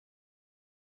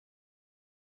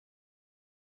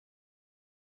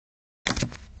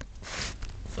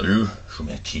Salut,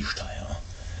 schubert kiischt, ja.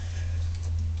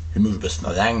 Du bist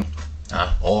noch lang,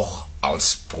 ja, auch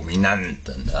als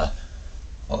Prominenten, ja.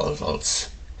 als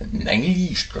eng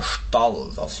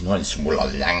Liichtgestalt, als 90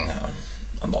 Mal lang,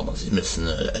 und dann sie müssen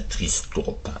trist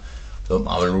drauf. So,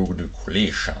 aber nur die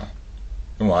Kollegen,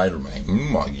 nur halt meine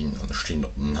Nummer gehen, und stehen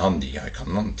auf dem Handy, ich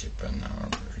kann antippen,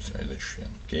 wie soll das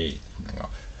schön geht, ja.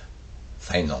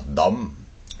 Feiner Damm,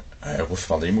 ruf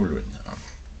mal die Mulle, ja.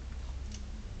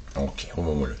 Okay, ruf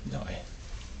mal Mulle, ja.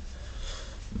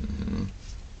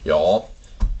 Ja,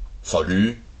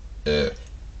 salut,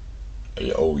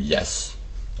 oh yes,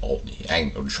 oh nee,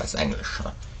 Englisch als Englisch,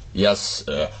 yes,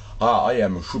 I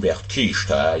am Schubert Kiischt,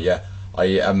 yeah,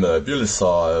 I am really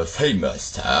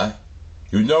famous,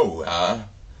 you know,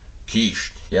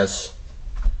 Kiischt, yes,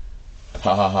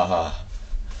 ha ha ha ha,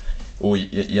 oh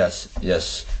yes,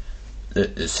 yes,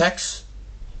 sex,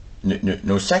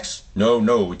 no sex,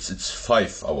 no, it's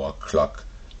 5 hour clock,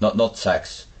 not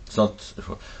sex. It's not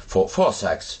for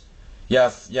sex.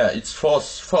 Yeah, it's for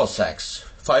sex.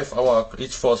 5 hour.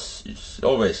 It's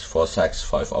always for sex.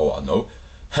 5 hour. No.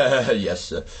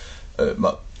 Yes.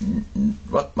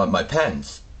 My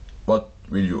pants. What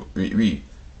will you?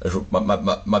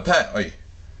 My pants.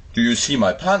 Do you see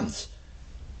my pants?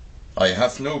 I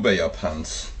have no bare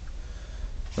pants.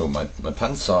 No, my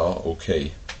pants are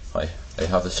okay. I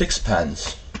have a 6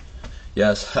 pants.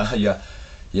 Yes. Yeah.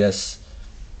 Yes.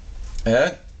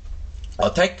 I'll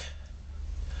take.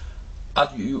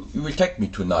 You will take me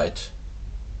tonight.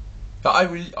 Ja, I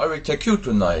will take you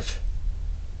tonight.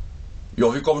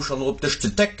 Ja, wie komme schon op dich zu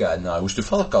decken? Wo ist die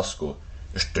Fallkasko?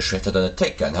 Ich werde deine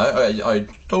decken. I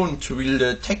don't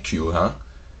will take you, huh?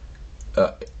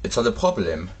 It's not a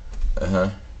problem.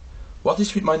 What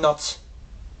is with my nuts?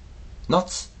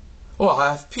 Nuts? Oh, I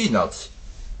have peanuts.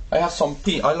 I have some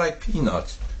I like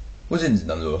peanuts. Wo sind sie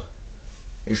dann so?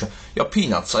 Ja,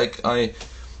 peanuts.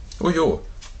 Oh, jo.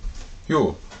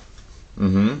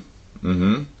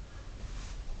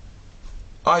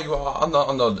 Ah, you are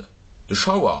under the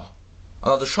shower.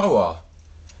 Under the shower.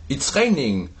 It's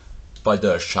raining by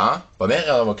the shower. Bei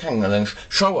mir aber kein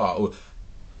Shower. Oh.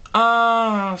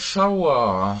 Ah,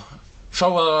 shower.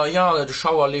 Shower, ja, the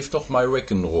shower lief doch my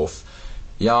Recken drauf.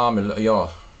 Ja,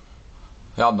 ja.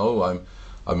 Ja, no,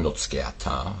 I'm not scared,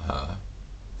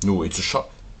 No, it's a shower.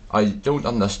 I don't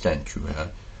understand you,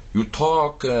 You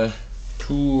talk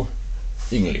too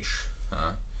English,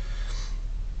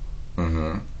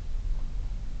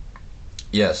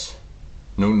 Yes.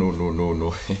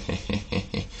 No.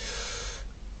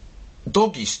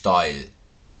 Doggy style.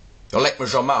 Ja, leck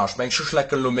mich am Arsch. Mensch, ich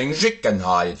lecke nur mein Schicken,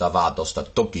 da war das der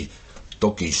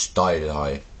Doggy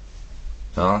style,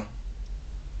 Ja,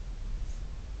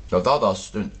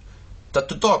 that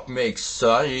the dog makes,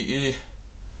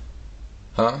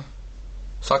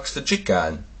 Sucks the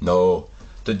chicken. No,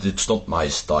 it's not my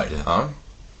style,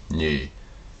 Nee.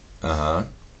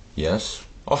 Yes.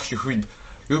 Oh, you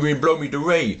will blow me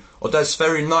away. Oh, that's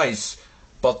very nice,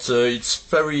 but it's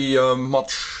very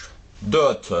much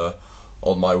dirt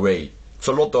on my way. It's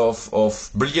a lot of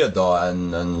bleeder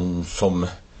and some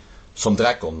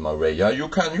dreck on my way. Yeah, you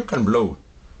can blow.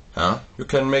 You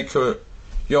can make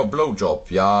your blow job.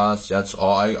 Yes.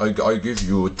 Oh, I give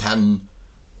you 10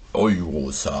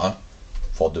 euros,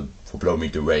 for blow me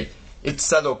away. It's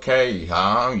that okay,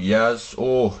 Yes.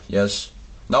 Oh, yes.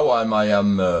 Now I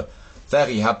am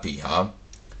very happy,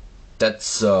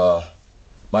 That's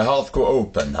my heart go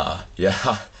open,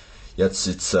 Yeah. Yes,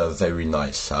 it's very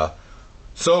nice,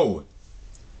 So,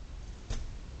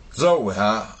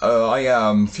 I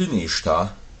am finished, I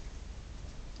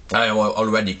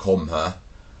already come,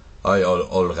 I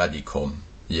already come.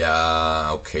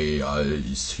 Yeah, okay, I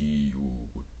see you.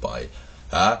 Goodbye,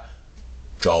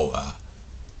 Ciao,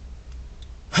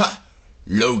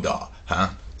 Loader,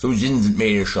 So sind sie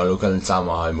Mädchen, du kannst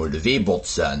einmal den Wehbot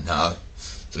sein,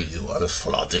 Sowieso alles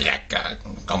voller Dreck,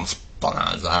 ganz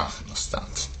banal Sachen, das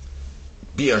das.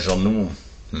 Bier schon nun,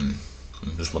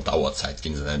 Müssen wir Dauerzeit,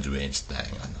 gehen sie nicht so ins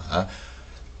hängen,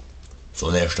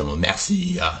 So, nächstes Mal,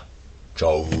 merci,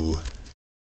 Ciao.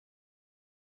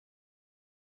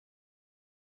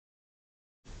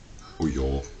 Oh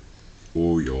ja.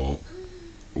 Oh ja.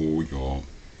 Oh ja.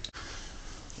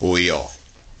 Oh ja.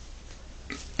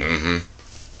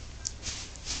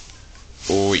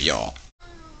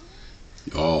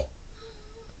 Ja.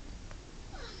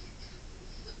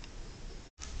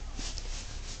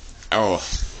 Oh.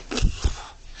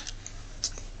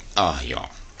 Ah ja.